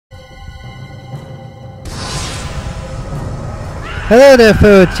Hello there,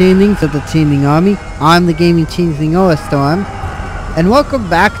 fellow changelings of the Changeling Army. I'm the gaming changeling Storm, and welcome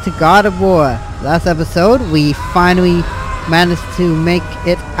back to God of War. Last episode, we finally managed to make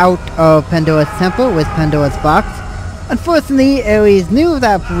it out of Pandora's Temple with Pandora's Box. Unfortunately, Ares knew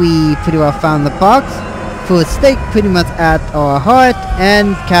that we pretty well found the box, threw a stake pretty much at our heart,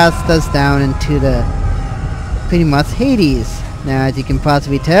 and cast us down into the pretty much Hades. Now, as you can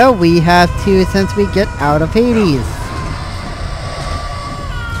possibly tell, we have to essentially get out of Hades.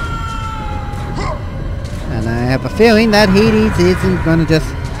 And I have a feeling that Hades isn't going to just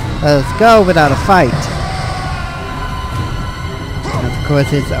let us go without a fight. And of course,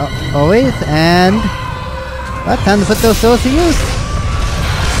 it's always, and well, time to put those souls to use.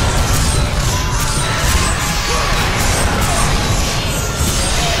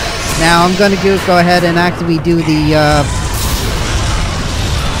 Now I'm going to go ahead and actually do the,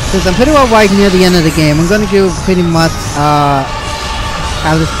 since I'm pretty well right near the end of the game, I'm going to do pretty much,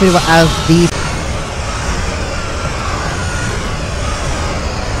 have this pretty well as the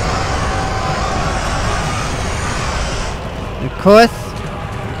Of course,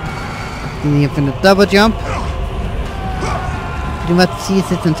 in the infinite double jump, pretty much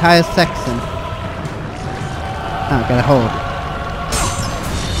seize its entire section. Oh, gotta hold.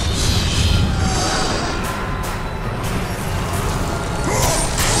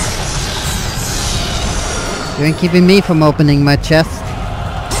 You ain't keeping me from opening my chest.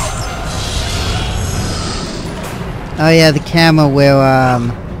 Oh yeah, the camera will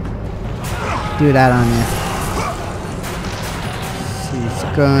do that on you.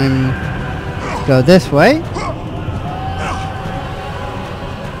 Going to go this way.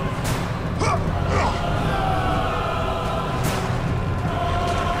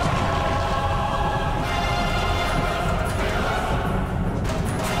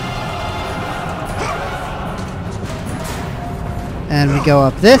 And we go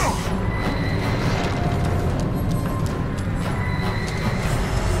up this.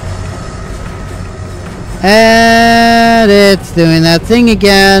 And it's doing that thing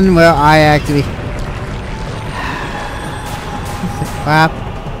again where I actually... Crap.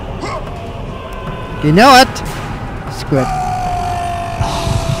 You know what? Screw it.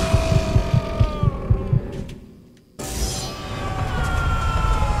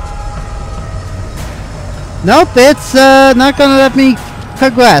 Nope, it's not gonna let me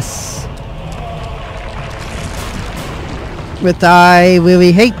progress. But I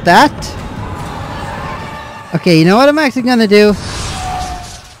really hate that. Okay, you know what I'm actually gonna do?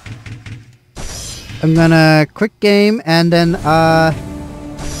 I'm gonna quick game and then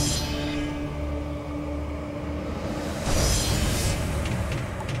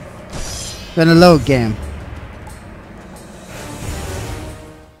gonna load game.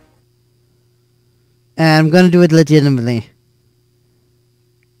 And I'm gonna do it legitimately.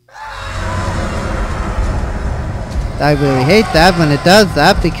 I really hate that when it does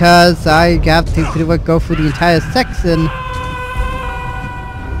that because I have to pretty much go through the entire section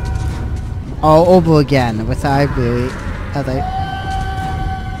all over again, which I really, as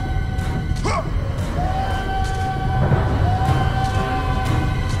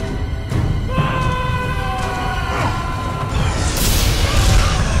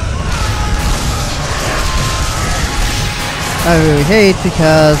I really hate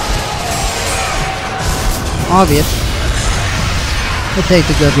because obvious. It takes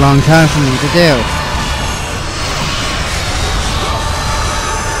a good long time for me to do.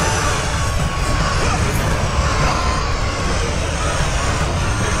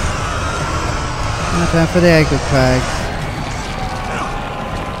 No time for the aggro crags.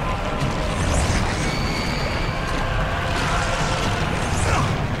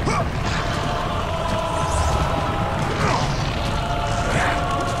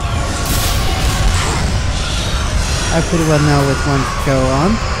 I pretty well know which one to go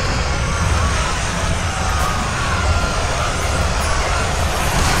on.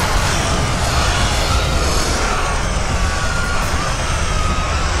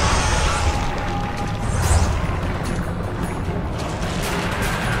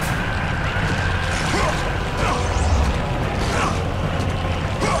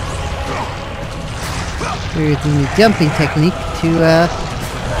 We're using the jumping technique to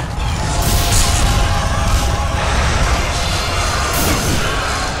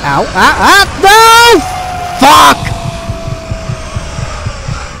Ow, no! Fuck!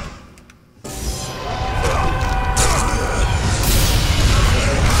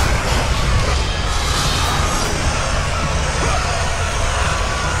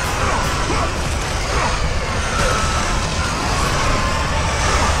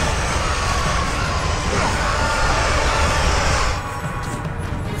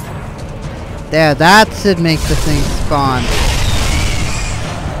 There, that should make the thing spawn.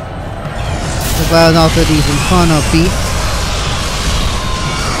 As well as also these Inferno beasts.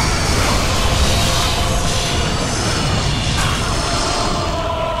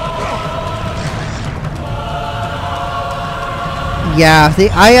 Yeah, see,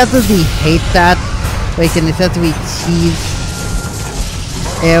 I absolutely hate that. Where you can essentially cheese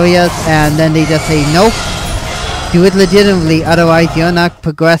areas and then they just say, nope, do it legitimately, otherwise you're not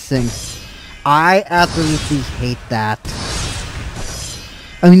progressing. I absolutely hate that.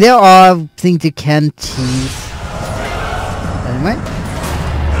 I mean, there are things you can cheese. Anyway.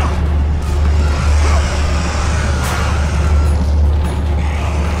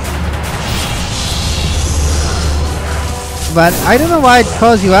 But I don't know why it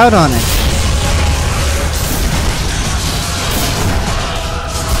calls you out on it.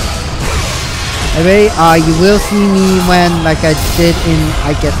 Anyway, you will see me when, like I did in,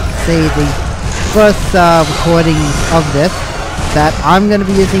 I guess, say the first recording of this, that I'm going to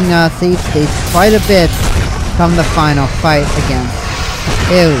be using save states quite a bit from the final fight against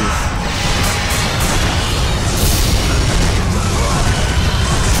Ares.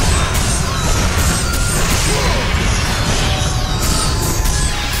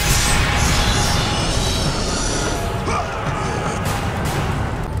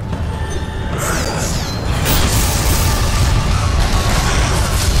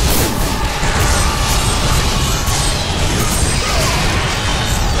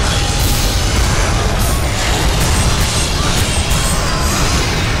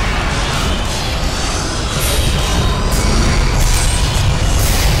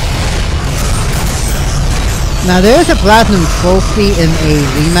 Now there is a platinum trophy in a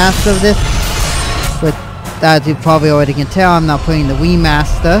remaster of this, but as you probably already can tell, I'm not putting the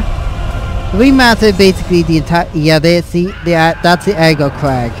remaster. The remaster is basically the entire, yeah, they see, that's the Aggro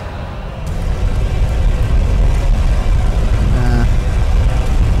Crag.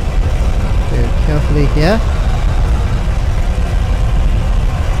 Very carefully here.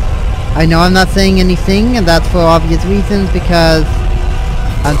 I know I'm not saying anything, and that's for obvious reasons, because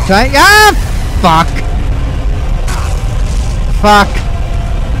I'm trying, fuck! Fuck!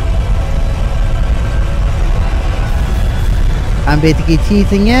 I'm basically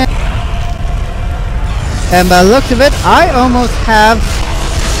teasing it. And by the looks of it, I almost have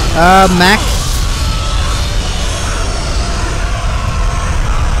max.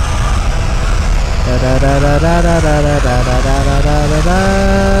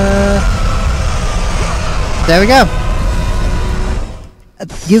 There we go.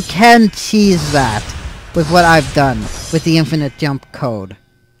 You can cheese that with what I've done with the infinite jump code.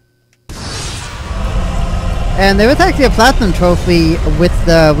 And there was actually a platinum trophy with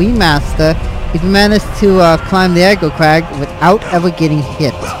the remaster if you managed to climb the Aggro Crag without ever getting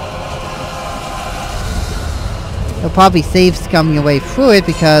hit. There'll probably save scum your way through it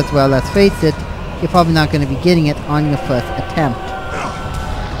because, well, let's face it, you're probably not going to be getting it on your first attempt.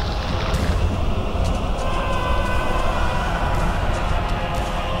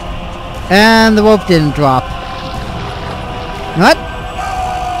 And the rope didn't drop. What?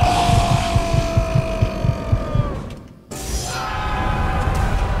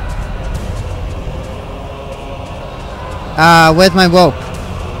 Where's my rope?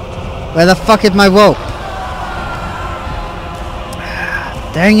 Where the fuck is my rope?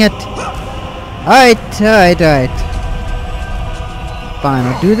 Dang it. Alright. Fine,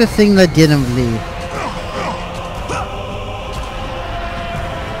 I'll do the thing legitimately.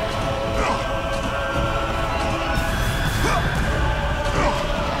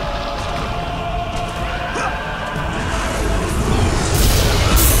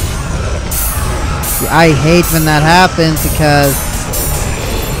 I hate when that happens because...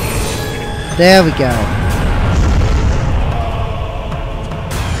 There we go.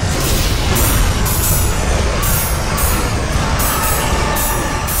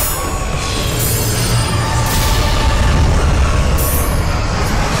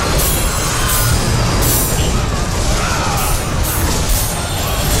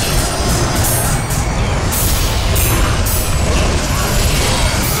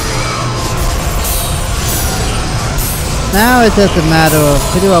 Now it's just a matter of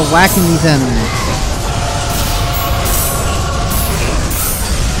pretty well whacking these enemies.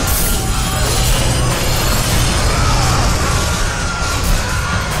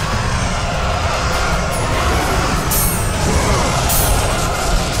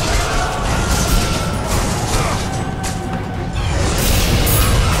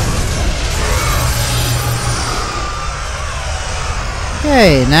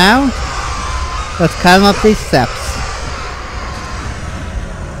 Okay, now let's climb up these steps.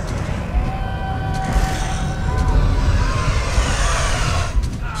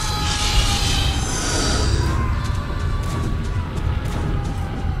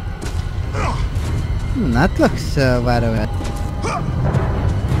 That looks rather red.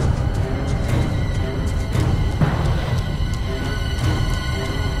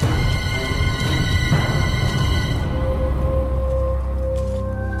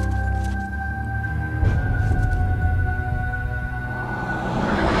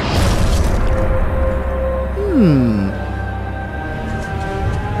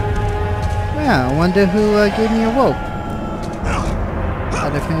 Yeah, I wonder who gave me a rope.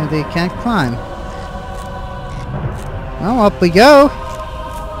 But apparently they can't climb. Well, up we go.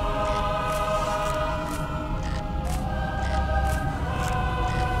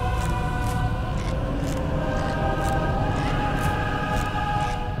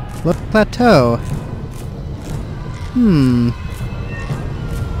 Look, plateau.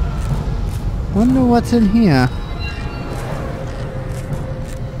 Wonder what's in here.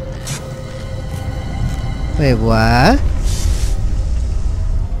 Wait, what?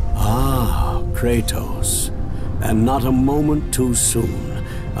 Ah, Kratos. And not a moment too soon.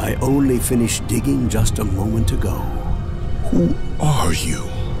 I only finished digging just a moment ago. Who are you?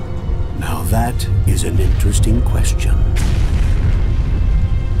 Now that is an interesting question.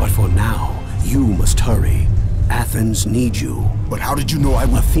 But for now, you must hurry. Athens needs you. But how did you know I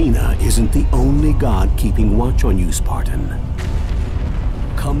would... Athena isn't the only god keeping watch on you, Spartan.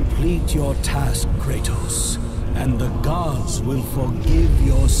 Complete your task, Kratos, and the gods will forgive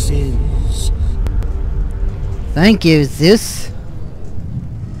your sins. Thank you, Zeus.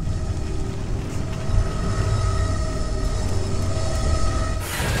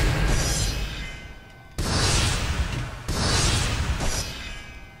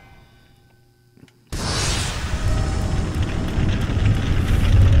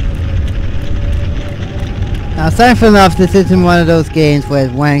 Now, aside enough, this isn't one of those games where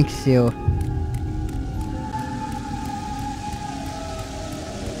it wanks you.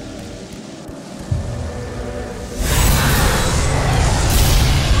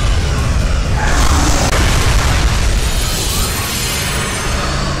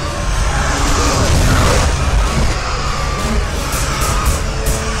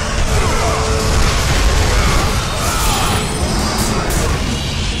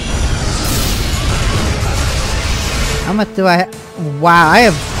 How much do I have? Wow, I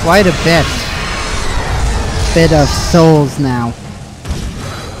have quite a bit of souls now.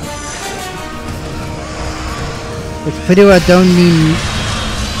 Which pretty well don't mean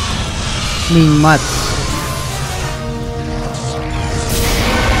much.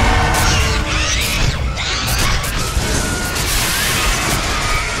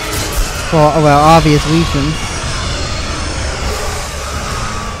 For, well, obvious reasons.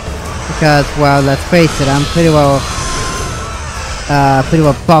 Because, well, let's face it, I'm pretty well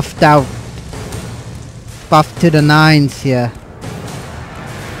buffed out. Buffed to the nines here.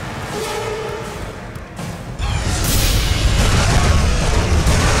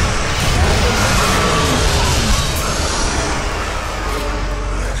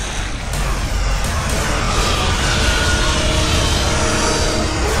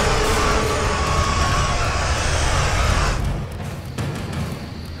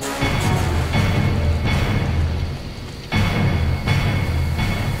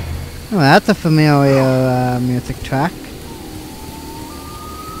 Oh, that's a familiar music track.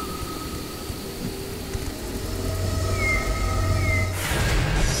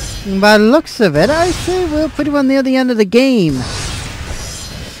 By the looks of it, I say we're pretty well near the end of the game.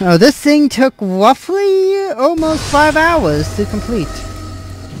 Oh, this thing took roughly almost 5 hours to complete.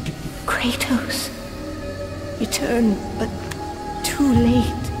 Kratos, return, but too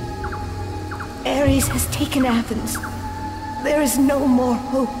late. Ares has taken Athens. There is no more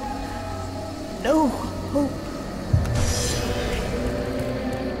hope. No hope.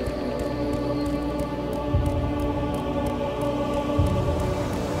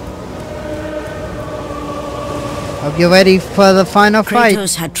 Hope you're ready for the final fight.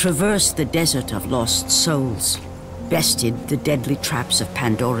 Kratos had traversed the desert of lost souls, bested the deadly traps of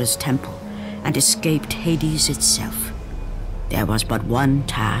Pandora's temple, and escaped Hades itself. There was but one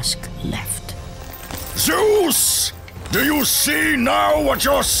task left. Zeus! Do you see now what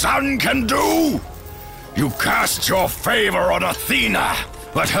your son can do? You cast your favor on Athena,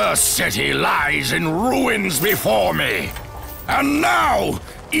 but her city lies in ruins before me. And now,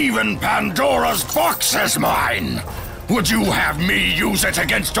 even Pandora's box is mine. Would you have me use it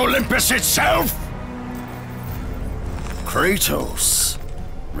against Olympus itself? Kratos,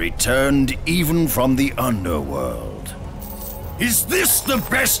 returned even from the underworld. Is this the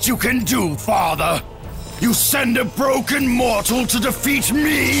best you can do, father? You send a broken mortal to defeat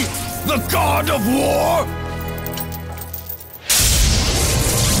me, the god of war?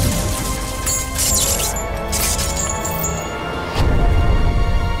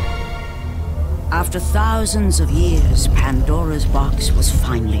 After thousands of years, Pandora's box was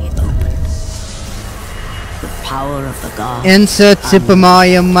finally opened. The power of the gods. Insert Super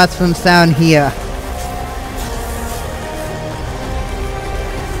Mario mushroom sound here.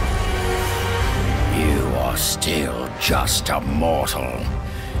 You are still just a mortal.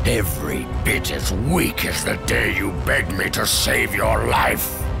 Every bit as weak as the day you begged me to save your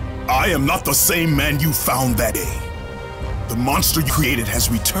life. I am not the same man you found that day. The monster you created has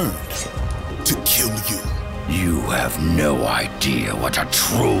returned to kill you. You have no idea what a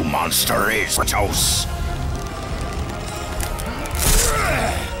true monster is, Kratos.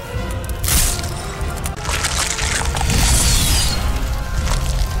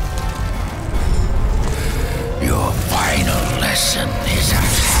 Your final lesson is at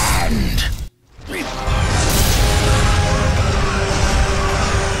hand.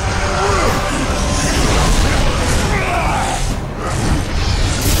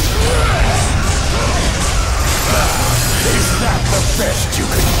 Best you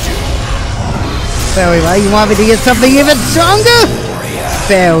can do. Very well. You want me to get something even stronger?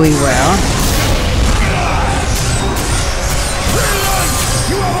 Very well.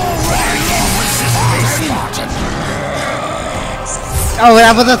 Oh,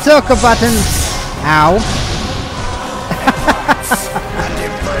 that was a circle button. Ow. And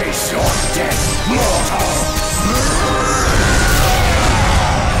embrace your death, mortal.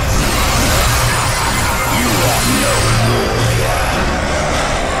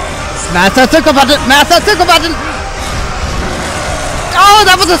 Smash that circle button! Smash that circle button! Oh,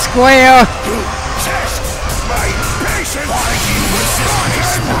 that was a square! Test my patience! Why do you resist me,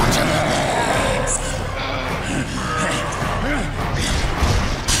 Spartan?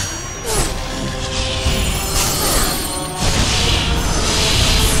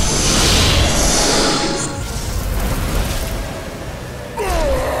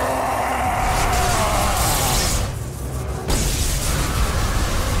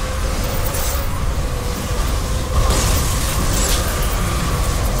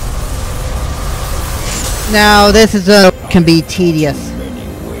 Now, this is can be tedious. Many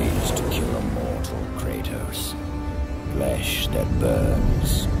ways to kill a mortal, Kratos. Flesh that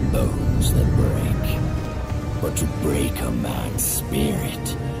burns, bones that break. But to break a man's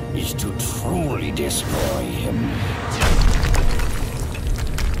spirit is to truly destroy him.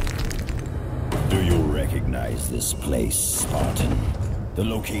 Do you recognize this place, Spartan? The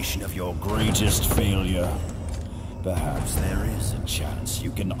location of your greatest failure? Perhaps there is a chance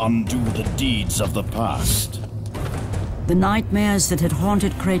you can undo the deeds of the past. The nightmares that had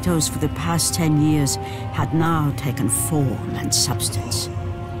haunted Kratos for the past 10 years had now taken form and substance.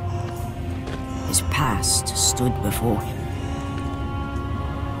 His past stood before him.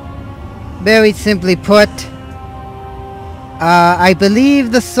 Very simply put, I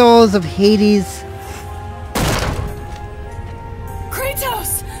believe the souls of Hades.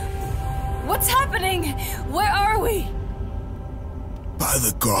 Kratos! What's happening? Where are we? By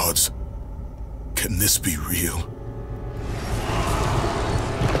the gods, can this be real?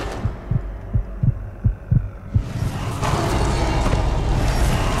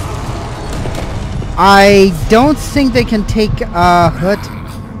 I don't think they can take hurt.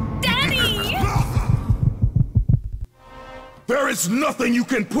 Daddy! There is nothing you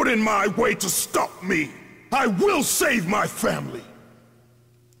can put in my way to stop me. I will save my family.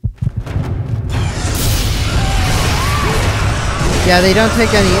 Yeah, they don't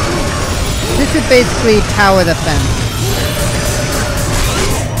take any. This is basically tower defense.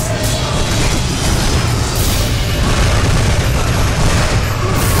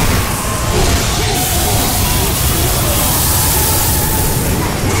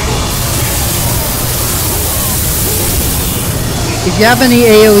 If you have any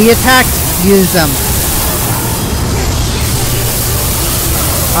AoE attacks, use them.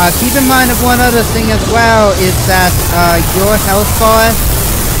 Keep in mind of one other thing as well, is that your health bar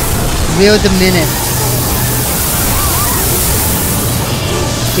will diminish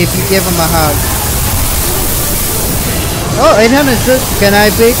if you give him a hug. Oh, 800, can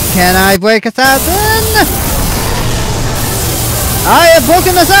I break 1,000? I have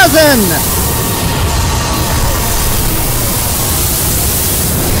broken 1,000!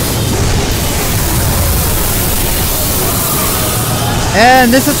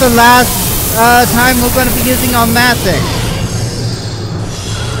 And this is the last time we're going to be using our magic.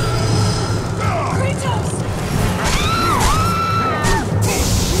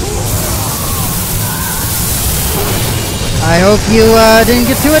 I hope you didn't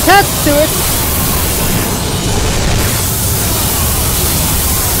get too attached to it.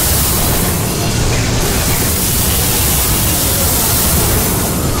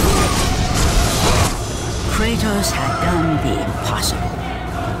 Kratos had done the impossible.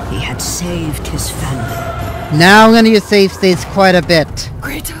 He had saved his family. Now I'm gonna use save states quite a bit.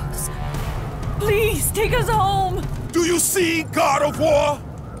 Kratos, please take us home. Do you see, God of War?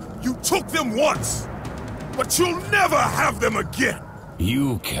 You took them once, but you'll never have them again.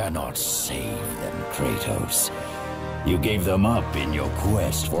 You cannot save them, Kratos. You gave them up in your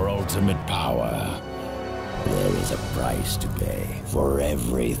quest for ultimate power. There is a price to pay for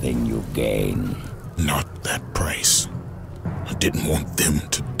everything you gain. Not that price. I didn't want them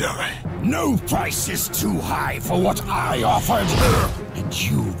to die. No price is too high for what I offered, and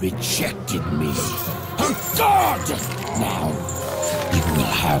you rejected me. A god! Now, you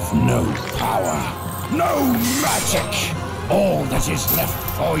will have no power, no magic. All that is left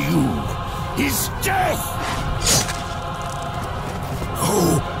for you is death!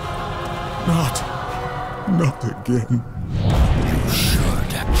 Oh, not again. You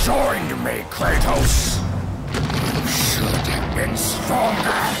should have joined me, Kratos. You should have been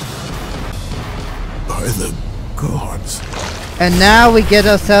stronger. By the gods. And now we get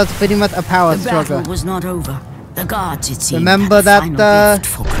ourselves pretty much a power The struggle. battle was not over. The gods, it seemed, Remember had a that final gift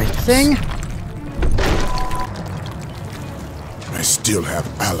for Kratos. thing? I still have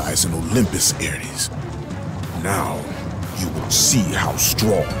allies in Olympus, Ares. Now, you will see how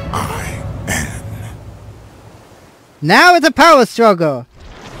strong I am. Now it's a power struggle!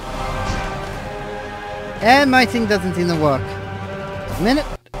 And my thing doesn't seem to work. A minute.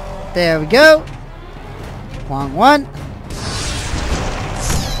 There we go. Wrong one.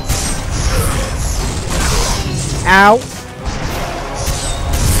 Ow.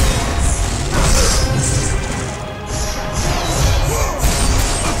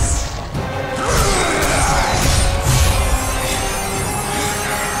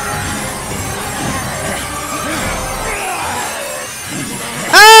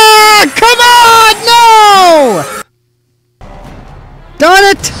 Come on! No! Darn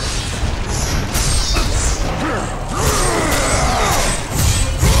it!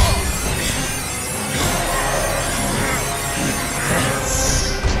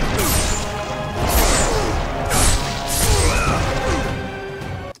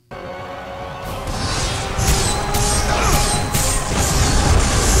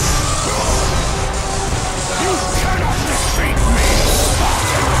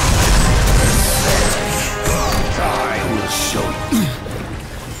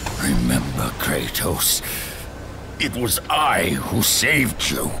 Kratos, it was I who saved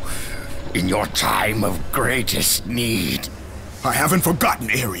you in your time of greatest need. I haven't forgotten,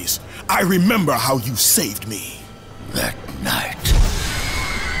 Ares. I remember how you saved me. That night,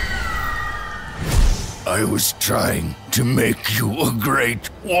 I was trying to make you a great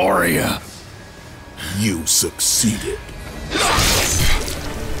warrior. You succeeded.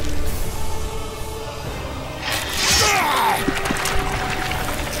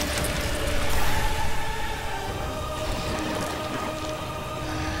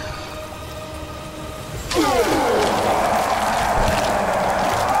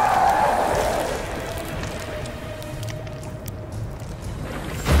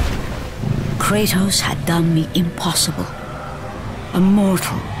 Kratos had done the impossible. A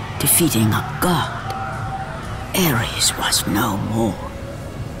mortal defeating a god. Ares was no more.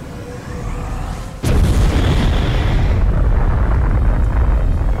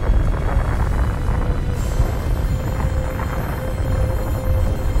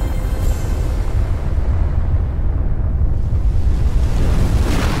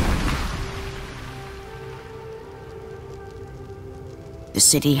 The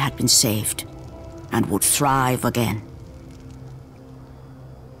city had been saved and would thrive again.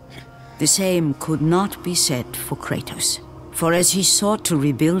 The same could not be said for Kratos, for as he sought to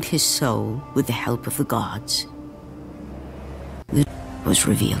rebuild his soul with the help of the gods, the was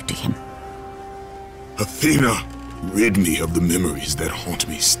revealed to him. Athena, rid me of the memories that haunt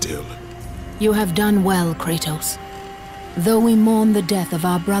me still. You have done well, Kratos. Though we mourn the death of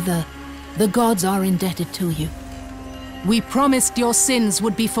our brother, the gods are indebted to you. We promised your sins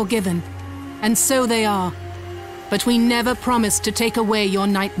would be forgiven, and so they are. But we never promised to take away your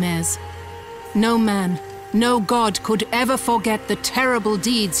nightmares. No man, no god could ever forget the terrible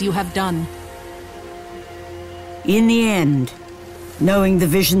deeds you have done. In the end, knowing the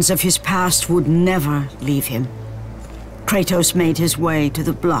visions of his past would never leave him, Kratos made his way to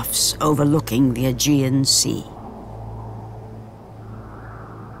the bluffs overlooking the Aegean Sea.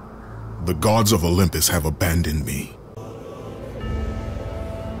 The gods of Olympus have abandoned me.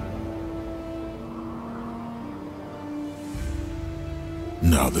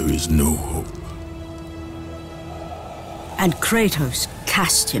 Now there is no hope. And Kratos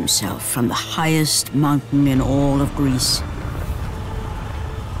cast himself from the highest mountain in all of Greece.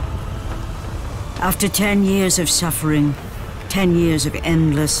 After 10 years of suffering, 10 years of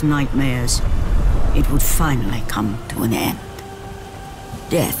endless nightmares, it would finally come to an end.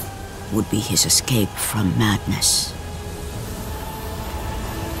 Death would be his escape from madness.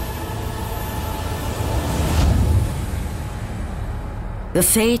 The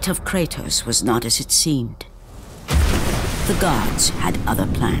fate of Kratos was not as it seemed. The gods had other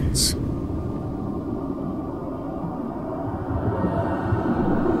plans.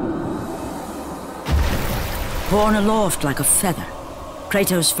 Borne aloft like a feather,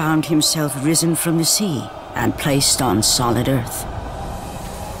 Kratos found himself risen from the sea and placed on solid earth.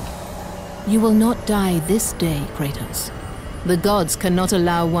 You will not die this day, Kratos. The gods cannot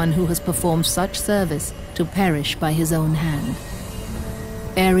allow one who has performed such service to perish by his own hand.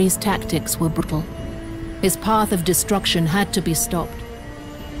 Ares' tactics were brutal. His path of destruction had to be stopped.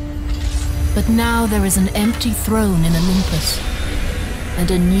 But now there is an empty throne in Olympus, and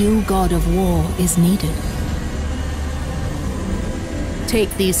a new god of war is needed.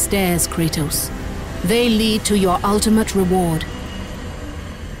 Take these stairs, Kratos. They lead to your ultimate reward.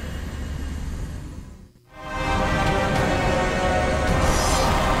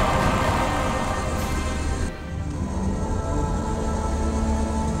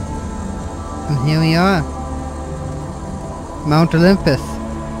 And here we are. Mount Olympus.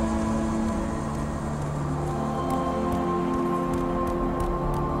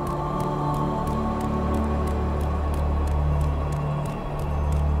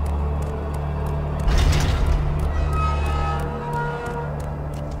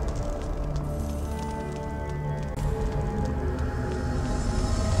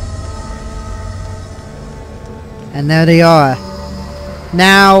 And there they are.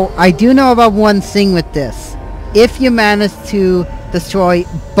 Now, I do know about one thing with this. If you manage to destroy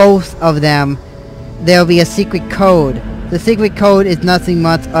both of them, there'll be a secret code. The secret code is nothing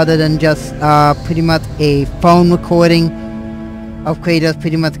much other than just pretty much a phone recording of Kratos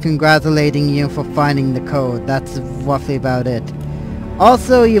pretty much congratulating you for finding the code. That's roughly about it.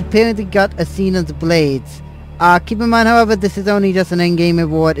 Also, you apparently got Athena's blades. Keep in mind, however, this is only just an endgame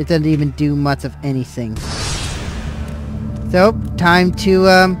reward. It doesn't even do much of anything. So, time to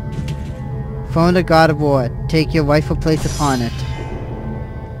phone the God of War. Take your rightful place upon it.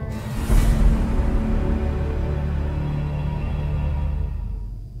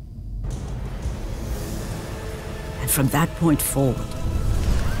 And from that point forward,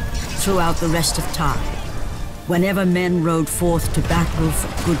 throughout the rest of time, whenever men rode forth to battle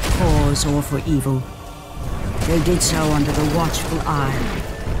for good cause or for evil, they did so under the watchful eye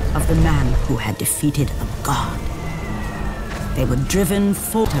of the man who had defeated a god. They were driven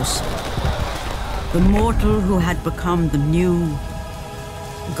forth, the mortal who had become the new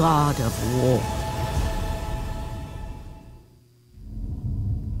god of war.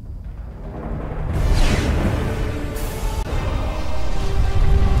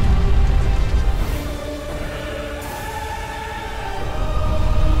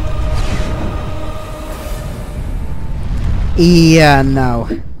 Yeah, no.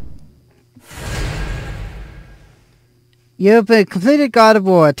 You have completed God of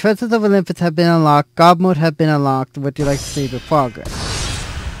War. Treasures of Olympus have been unlocked. God mode have been unlocked. Would you like to see the progress?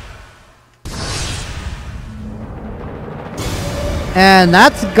 And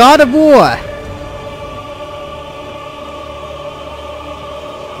that's God of War.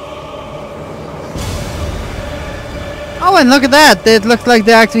 Oh, and look at that. It looks like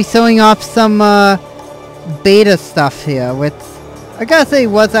they're actually showing off some beta stuff here, which I gotta say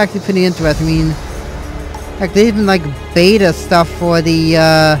was actually pretty interesting. I mean, like, they even like beta stuff for the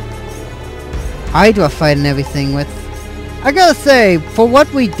Hydra fight and everything. With, I gotta say, for what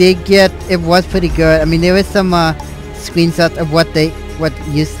we did get, it was pretty good. I mean, there is some screenshots of what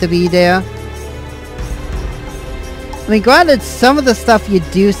used to be there. I mean, granted, some of the stuff you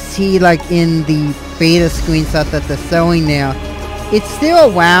do see like in the beta screenshots that they're showing there, it's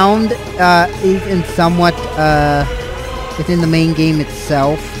still around, in somewhat within the main game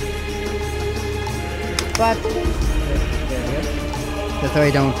itself. But just so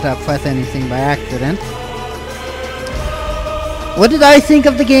I don't press anything by accident. What did I think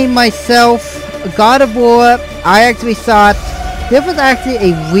of the game myself? God of War, I actually thought this was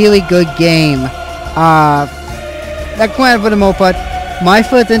actually a really good game. Not quite for the most part. My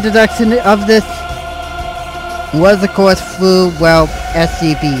first introduction of this was, of course, through, well,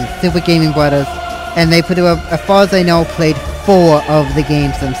 SGB, Super Gaming Brothers, and they, as far as I know, played 4 of the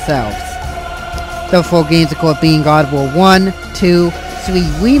games themselves. The 4 games, of course, being God of War 1, 2, 3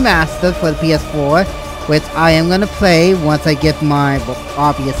 Remastered for the PS4, which I am gonna play once I get my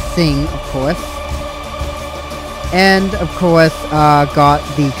obvious thing, of course. And of course, got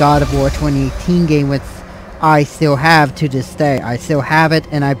the God of War 2018 game, which I still have to this day. I still have it,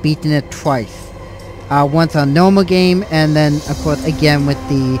 and I've beaten it twice. Once on normal game, and then of course again with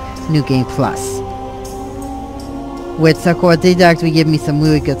the New Game Plus. Which of course did actually give me some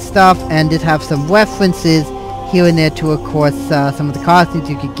really good stuff, and did have some references here and there to, of course, some of the costumes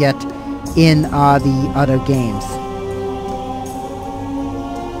you could get in the other games.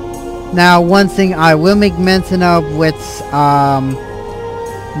 Now, one thing I will make mention of, which,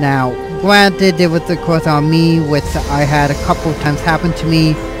 now, granted, there was, of course, on me, which I had a couple of times happen to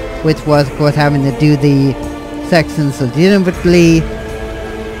me, which was, of course, having to do the sections legitimately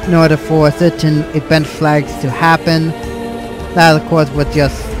in order for certain event flags to happen. That, of course, was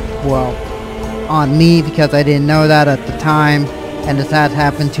just, well, on me, because I didn't know that at the time, and this had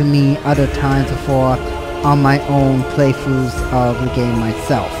happened to me other times before on my own playthroughs of the game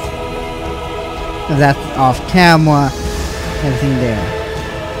myself. And that's off camera, everything there.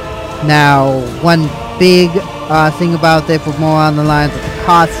 Now, one big thing about this was more on the lines of the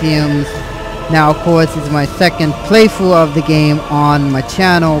costumes. Now, of course, this is my second playthrough of the game on my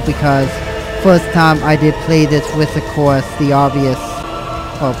channel, because first time I did play this with, of course, the obvious,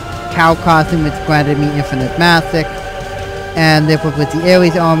 well, cow costume, which granted me infinite magic, and therefore with the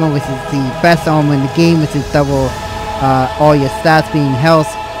Ares armor, which is the best armor in the game, which is double all your stats being health,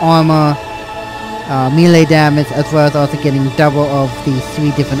 armor, melee damage, as well as also getting double of the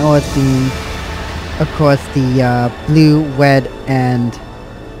 3 different ores, being, of course, the blue, red, and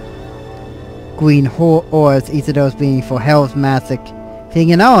green ores, each of those being for health, magic,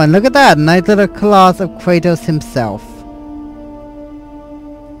 thing. And oh, and look at that, nice little claws of Kratos himself.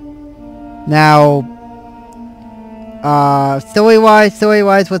 Now,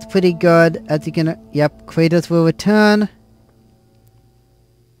 story-wise was pretty good, as you can, yep, Kratos will return.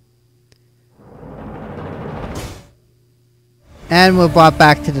 And we're brought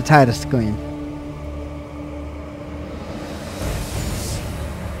back to the title screen.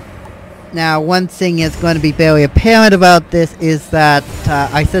 Now, one thing is going to be very apparent about this is that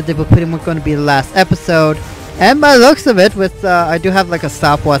I said they were pretty much going to be the last episode. And by the looks of it, with I do have like a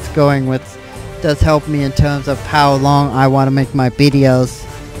stopwatch going, which does help me in terms of how long I want to make my videos.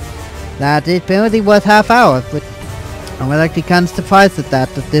 That it apparently was half hour, but I'm actually kind of surprised at that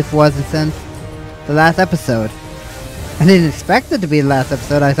this wasn't since the last episode. I didn't expect it to be the last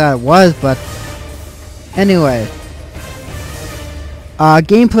episode, I thought it was, but anyway.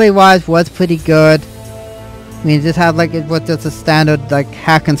 Gameplay wise was pretty good. I mean, just had like, it was just a standard like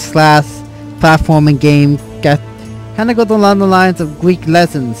hack and slash platforming game. Kind of goes along the lines of Greek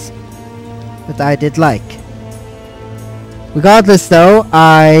Lessons, which I did like. Regardless though,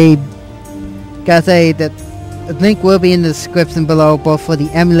 I gotta say that the link will be in the description below, both for the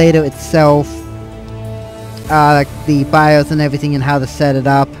emulator itself, like the BIOS and everything and how to set it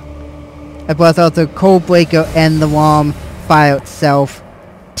up, as well as also Codebreaker and the ROM file itself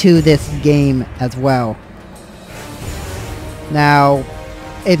to this game as well. Now,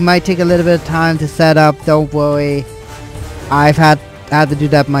 it might take a little bit of time to set up, don't worry. I've had to do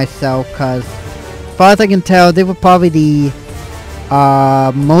that myself, because as far as I can tell, they were probably the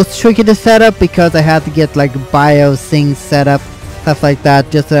most tricky to set up, because I had to get like BIOS things set up, stuff like that,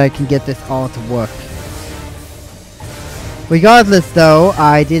 just so I can get this all to work. Regardless though,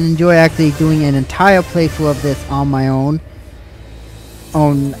 I did enjoy actually doing an entire playthrough of this on my own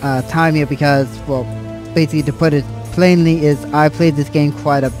time here, because, well, basically to put it plainly is I played this game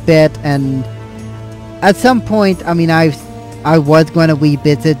quite a bit, and at some point, I mean, I was going to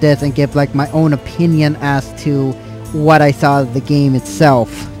revisit this and give like my own opinion as to what I saw of the game itself.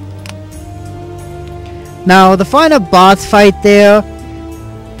 Now, the final boss fight there,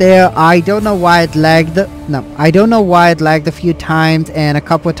 I don't know why it lagged. I don't know why it lagged a few times, and a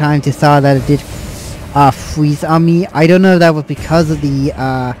couple of times you saw that it did freeze on me. I don't know if that was because of the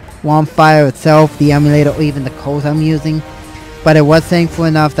ROM file itself, the emulator, or even the codes I'm using, but it was thankful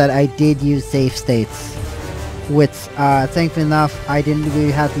enough that I did use save states, which thankfully enough I didn't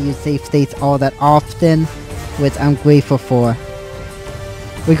really have to use save states all that often, which I'm grateful for.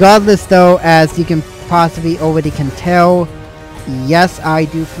 Regardless though, as you can possibly already can tell, yes, I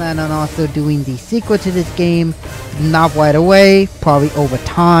do plan on also doing the sequel to this game. Not right away, probably over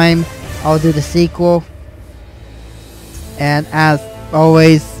time I'll do the sequel. And as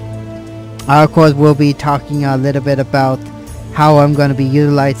always, I of course will be talking a little bit about how I'm going to be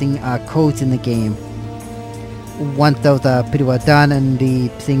utilizing codes in the game once those are pretty well done, and the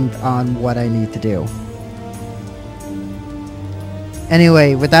things on what I need to do.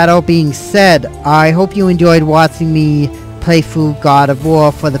 Anyway, with that all being said, I hope you enjoyed watching me play through God of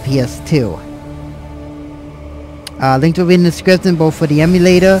War for the PS2. Links will be in the description both for the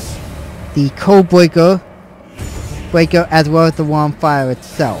emulator, the Codebreaker, as well as the War on Fire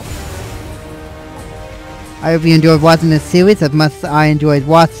itself. I hope you enjoyed watching this series as much as I enjoyed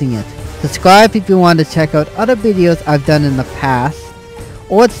watching it. Subscribe if you want to check out other videos I've done in the past,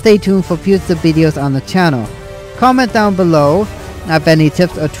 or stay tuned for future videos on the channel. Comment down below if any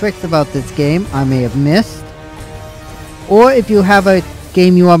tips or tricks about this game I may have missed, or if you have a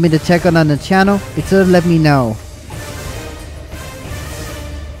game you want me to check out on the channel, be sure to let me know.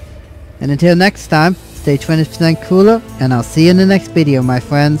 And until next time, stay 20% cooler, and I'll see you in the next video, my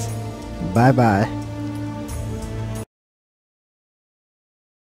friends. Bye bye.